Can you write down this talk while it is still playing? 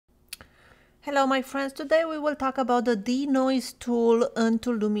Hello my friends, today we will talk about the DENOISE tool into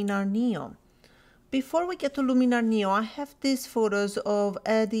Luminar Neo. Before we get to Luminar Neo, I have these photos of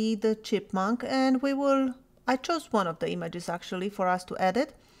Eddie the chipmunk and I chose one of the images actually for us to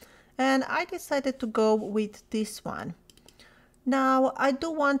edit, and I decided to go with this one. Now I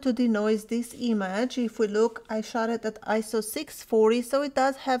do want to denoise this image. If we look, I shot it at ISO 640, so it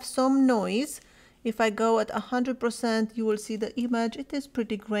does have some noise. If I go at 100%, you will see the image. It is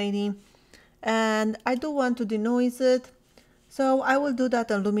pretty grainy. And I do want to denoise it, so I will do that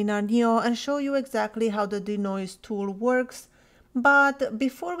on Luminar Neo and show you exactly how the denoise tool works. But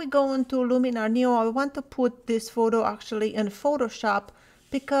before we go into Luminar Neo, I want to put this photo actually in Photoshop,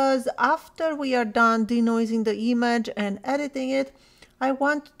 because after we are done denoising the image and editing it, I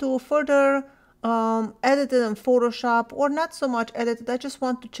want to further edit it in Photoshop, or not so much edit it, I just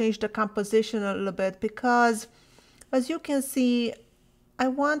want to change the composition a little bit, because as you can see, I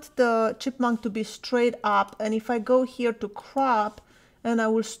want the chipmunk to be straight up, and if I go here to crop and I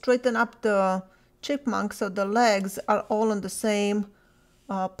will straighten up the chipmunk so the legs are all on the same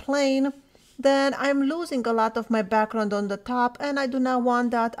plane, then I'm losing a lot of my background on the top, and I do not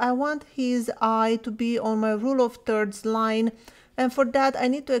want that. I want his eye to be on my rule of thirds line, and for that I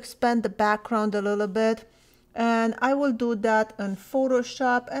need to expand the background a little bit, and I will do that in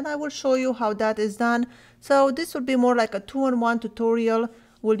Photoshop and I will show you how that is done. So this will be more like a 2-in-1 tutorial.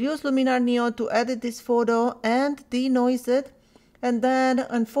 We'll use Luminar Neo to edit this photo and denoise it, and then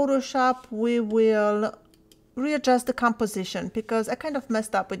in Photoshop we will readjust the composition, because I kind of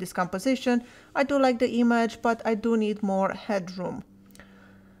messed up with this composition. I do like the image, but I do need more headroom.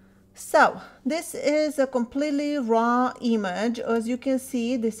 So this is a completely raw image. As you can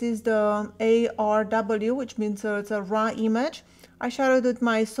see, this is the ARW, which means it's a raw image. I shot it with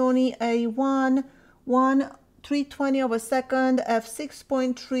my Sony A1 320 of a second,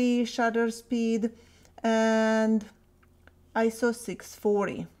 f6.3 shutter speed, and ISO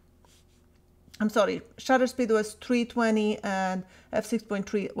 640. I'm sorry, shutter speed was 320 and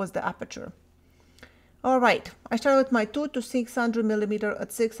f6.3 was the aperture. All right, I started with my 2 to 600 millimeter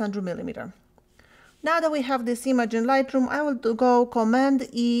at 600 millimeter. Now that we have this image in Lightroom, I will go Command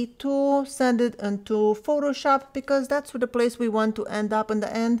E to send it into Photoshop, because that's the place we want to end up in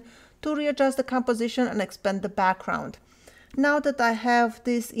the end, to readjust the composition and expand the background. Now that I have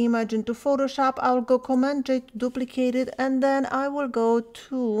this image into Photoshop, I'll go Command J to duplicate it, and then I will go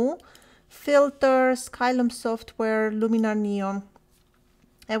to Filter, Skylum software, Luminar Neo,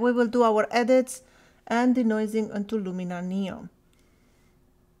 and we will do our edits and denoising into Luminar Neo.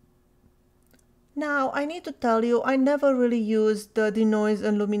 Now I need to tell you, I never really used the denoise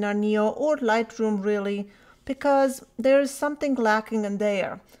in Luminar Neo or Lightroom really, because there is something lacking in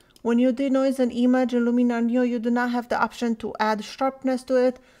there. When you denoise an image in Luminar Neo, you do not have the option to add sharpness to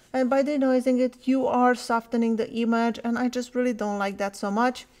it, and by denoising it you are softening the image, and I just really don't like that so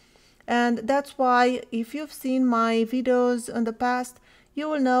much. And that's why, if you've seen my videos in the past, you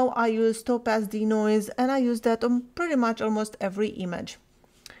will know I use Topaz Denoise, and I use that on pretty much almost every image.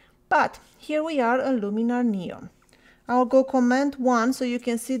 But here we are on Luminar Neo. I'll go Command 1 so you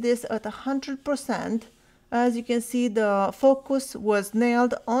can see this at 100%. As you can see, the focus was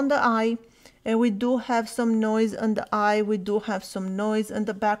nailed on the eye, and we do have some noise on the eye. We do have some noise in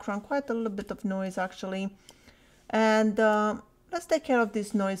the background, quite a little bit of noise actually. And let's take care of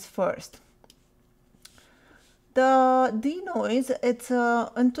this noise first. The denoise, it's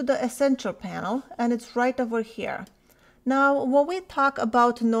into the essential panel, and it's right over here. Now, when we talk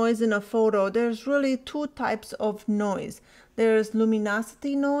about noise in a photo, there's really two types of noise. There's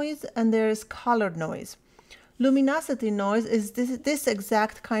luminosity noise and there's color noise. Luminosity noise is this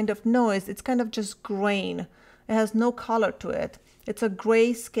exact kind of noise. It's kind of just grain. It has no color to it. It's a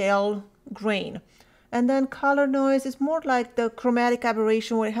grayscale grain. And then color noise is more like the chromatic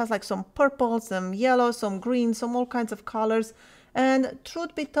aberration, where it has like some purple, some yellow, some green, some all kinds of colors. And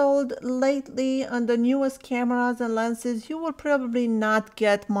truth be told, lately on the newest cameras and lenses, you will probably not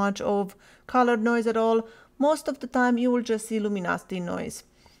get much of color noise at all. Most of the time you will just see luminosity noise.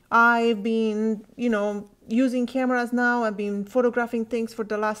 I've been, using cameras now. I've been photographing things for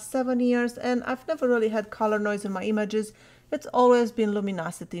the last 7 years, and I've never really had color noise in my images. It's always been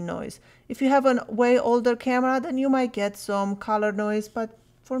luminosity noise. If you have a way older camera, then you might get some color noise, but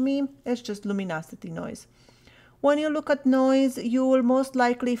for me, it's just luminosity noise. When you look at noise, you will most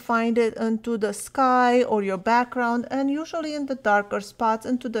likely find it into the sky or your background, and usually in the darker spots,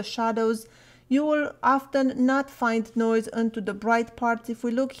 into the shadows. You will often not find noise into the bright parts. If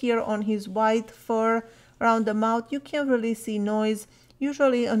we look here on his white fur around the mouth, you can't really see noise.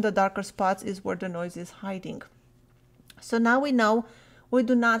 Usually in the darker spots is where the noise is hiding. So now we know We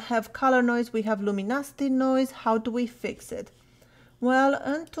do not have color noise, we have luminosity noise. How do we fix it? Well,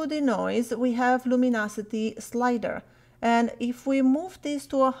 into the noise, we have luminosity slider. And if we move this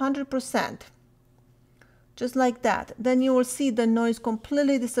to 100%, just like that, then you will see the noise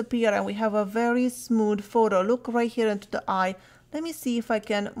completely disappear and we have a very smooth photo. Look right here into the eye. Let me see if I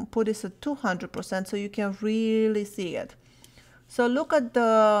can put this at 200% so you can really see it. So look at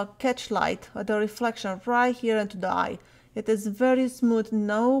the catch light, the reflection right here into the eye. It is very smooth,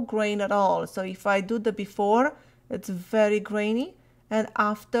 no grain at all. So if I do the before, it's very grainy, and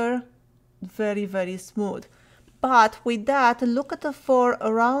after, very, very smooth. But with that, look at the fur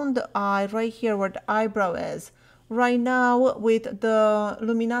around the eye right here where the eyebrow is. Right now, with the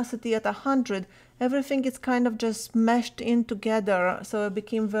luminosity at 100, everything is kind of just meshed in together, so it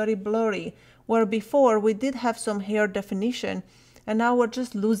became very blurry. Where before, we did have some hair definition, and now we're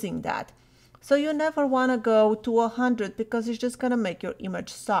just losing that. So you never want to go to 100 because it's just going to make your image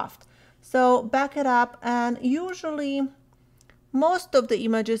soft. So back it up, and usually most of the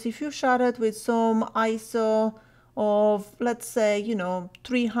images, if you shot it with some ISO of, let's say,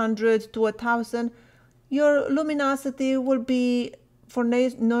 300 to 1000, your luminosity will be, for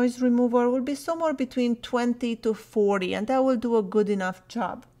noise remover, will be somewhere between 20 to 40, and that will do a good enough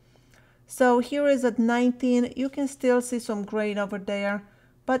job. So here is at 19, you can still see some grain over there,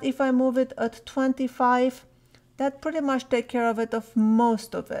 but if I move it at 25, that pretty much take care of it, of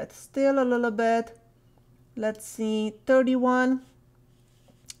most of it. Still a little bit. Let's see, 31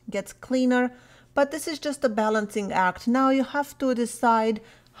 gets cleaner, but this is just a balancing act. Now you have to decide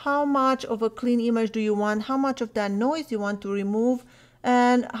how much of a clean image do you want, how much of that noise you want to remove,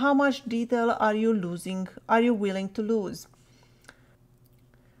 and how much detail are you willing to lose.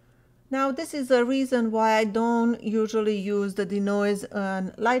 Now this is a reason why I don't usually use the denoise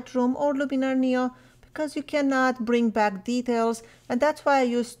in Lightroom or Luminar Neo, because you cannot bring back details, and that's why I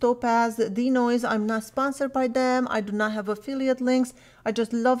use Topaz Denoise. I'm not sponsored by them, I do not have affiliate links, I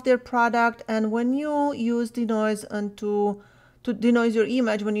just love their product. And when you use denoise to denoise your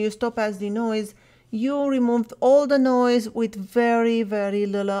image, when you use Topaz Denoise, you remove all the noise with very, very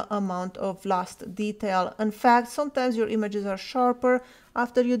little amount of lost detail. In fact, sometimes your images are sharper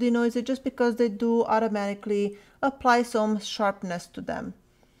after you denoise it, just because they do automatically apply some sharpness to them.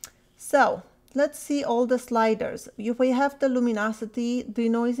 So let's see all the sliders. If we have the luminosity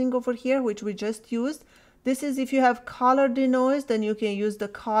denoising over here, which we just used, this is if you have color denoise, then you can use the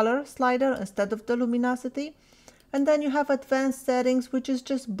color slider instead of the luminosity. And then you have advanced settings, which is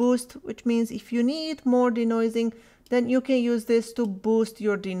just boost, which means if you need more denoising, then you can use this to boost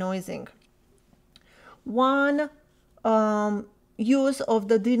your denoising. One use of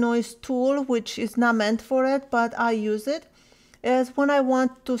the denoise tool, which is not meant for it, but I use it, is when I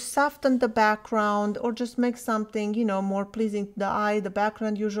want to soften the background or just make something, more pleasing to the eye, the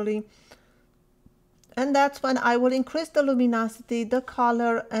background usually. And that's when I will increase the luminosity, the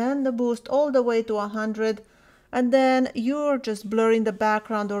color, and the boost all the way to 100. And then you're just blurring the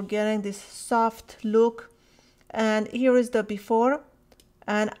background or getting this soft look. And here is the before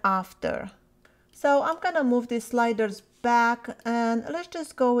and after. So I'm gonna move these sliders back, and let's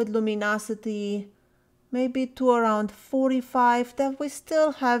just go with luminosity maybe to around 45, that we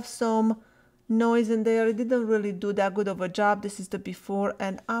still have some noise in there. It didn't really do that good of a job. This is the before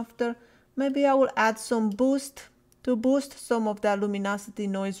and after. Maybe I will add some boost to boost some of that luminosity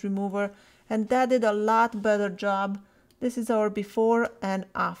noise remover, and that did a lot better job. This is our before and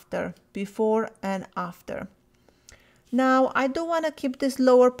after, before and after. Now I do want to keep this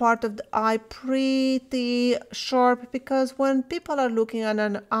lower part of the eye pretty sharp, because when people are looking at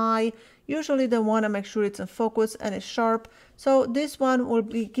an eye, usually they want to make sure it's in focus and it's sharp. So this one will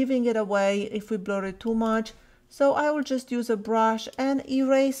be giving it away if we blur it too much. So I will just use a brush and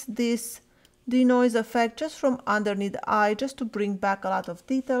erase this denoise effect just from underneath the eye, just to bring back a lot of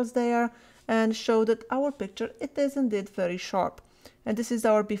details there and show that our picture, it is indeed very sharp. And this is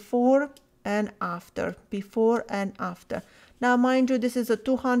our before and after, before and after. Now mind you, this is a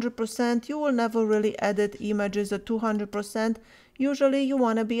 200%. You will never really edit images at 200%. Usually you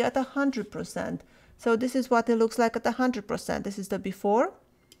want to be at 100%. So this is what it looks like at 100%. This is the before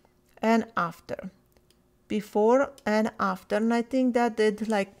and after. Before and after, and I think that did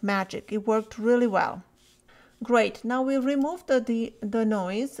like magic. It worked really well. Great. Now we removed the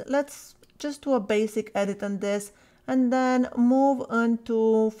noise. Let's just do a basic edit on this and then move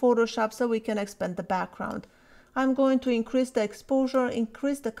into Photoshop so we can expand the background. I'm going to increase the exposure,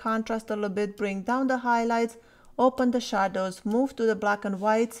 increase the contrast a little bit, bring down the highlights, open the shadows, move to the black and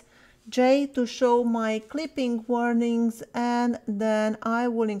whites, J to show my clipping warnings, and then I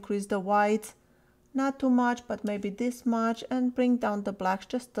will increase the whites Not too much, but maybe this much, and bring down the blacks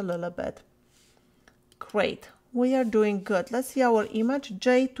just a little bit. Great, we are doing good. Let's see our image.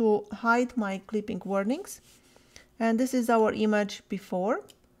 J to hide my clipping warnings. And this is our image before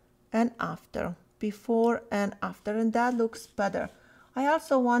and after. Before and after, and that looks better. I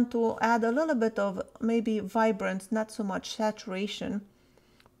also want to add a little bit of maybe vibrance, not so much saturation,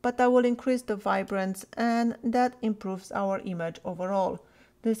 but I will increase the vibrance, and that improves our image overall.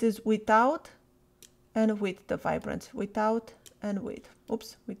 This is without and with the vibrance, without and with.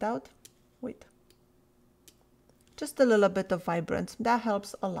 Oops, without, with. Just a little bit of vibrance, that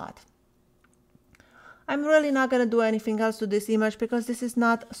helps a lot. I'm really not going to do anything else to this image because this is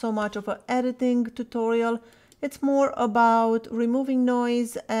not so much of an editing tutorial. It's more about removing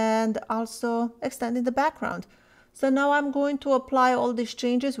noise and also extending the background. So now I'm going to apply all these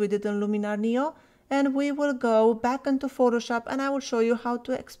changes we did in Luminar Neo, and we will go back into Photoshop and I will show you how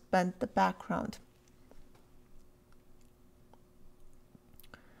to expand the background.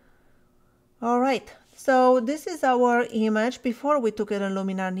 All right, so this is our image before we took it in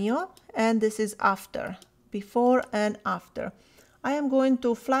Luminar Neo, and this is after, before and after. I am going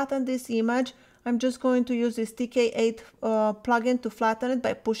to flatten this image. I'm just going to use this TK8 plugin to flatten it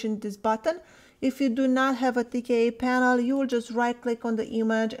by pushing this button. If you do not have a TK8 panel, you will just right click on the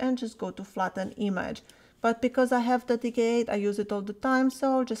image and just go to flatten image. But because I have the TK8, I use it all the time,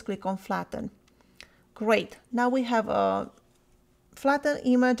 so I'll just click on flatten. Great, now we have a flatten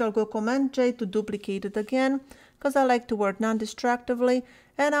image. I'll go Command J to duplicate it again because I like to work non-distractively,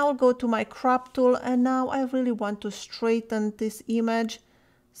 and I will go to my crop tool, and now I really want to straighten this image,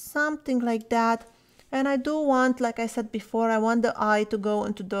 something like that. And I do want, like I said before, I want the eye to go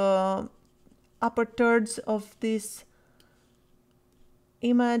into the upper thirds of this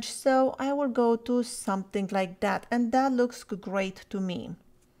image, so I will go to something like that, and that looks great to me.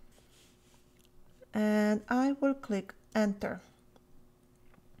 And I will click enter.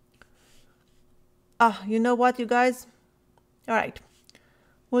 You know what, you guys? All right,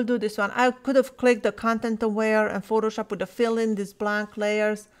 we'll do this one. I could have clicked the content aware and Photoshop would have filled in these blank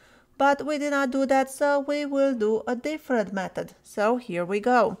layers, but we did not do that, so we will do a different method. So here we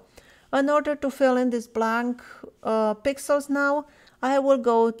go. In order to fill in these blank pixels now, I will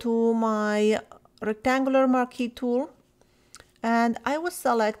go to my rectangular marquee tool, and I will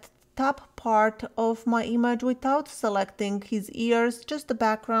select top part of my image without selecting his ears, just the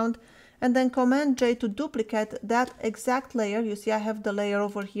background, and then Command J to duplicate that exact layer. You see I have the layer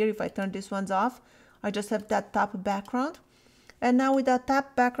over here. If I turn this ones off, I just have that top background. And now with that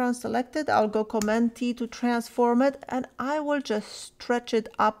top background selected, I'll go Command T to transform it, and I will just stretch it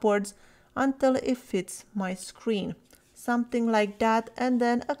upwards until it fits my screen. Something like that, and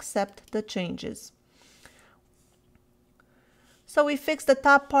then accept the changes. So we fixed the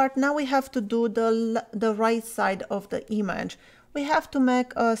top part. Now we have to do the right side of the image. We have to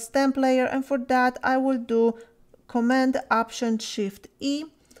make a stamp layer, and for that I will do Command Option Shift E,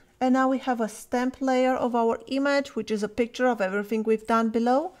 and now we have a stamp layer of our image, which is a picture of everything we've done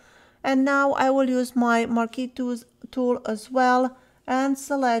below. And now I will use my marquee tool as well and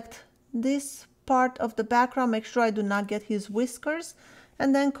select this part of the background. Make sure I do not get his whiskers,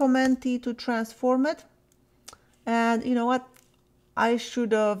 and then Command T to transform it. And you know what? I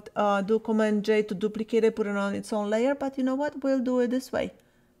should have do Command J to duplicate it, put it on its own layer, but you know what? We'll do it this way,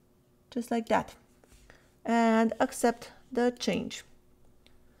 just like that, and accept the change.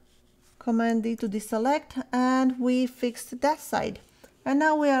 Command D to deselect, and we fixed that side. And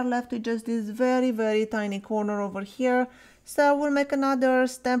now we are left with just this very, very tiny corner over here. So we'll make another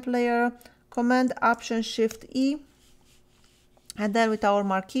stamp layer, Command Option Shift E, and then with our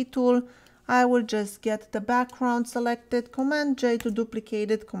marquee tool, I will just get the background selected, Command J to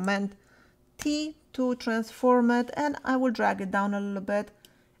duplicate it, Command T to transform it, and I will drag it down a little bit.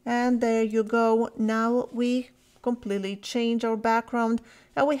 And there you go. Now we completely change our background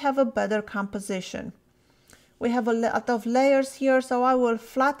and we have a better composition. We have a lot of layers here, so I will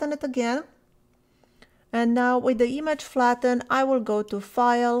flatten it again. And now with the image flattened, I will go to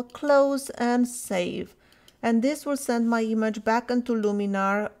File, Close, and Save. And this will send my image back into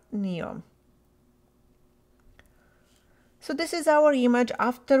Luminar Neo. So this is our image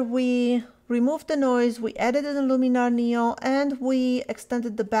after we removed the noise, we edited in Luminar Neo, and we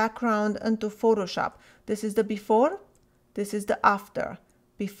extended the background into Photoshop. This is the before, this is the after,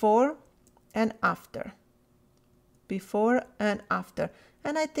 before and after, before and after.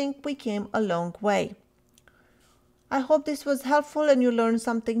 And I think we came a long way. I hope this was helpful and you learned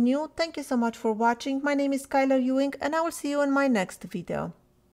something new. Thank you so much for watching. My name is Skyler Ewing, and I will see you in my next video.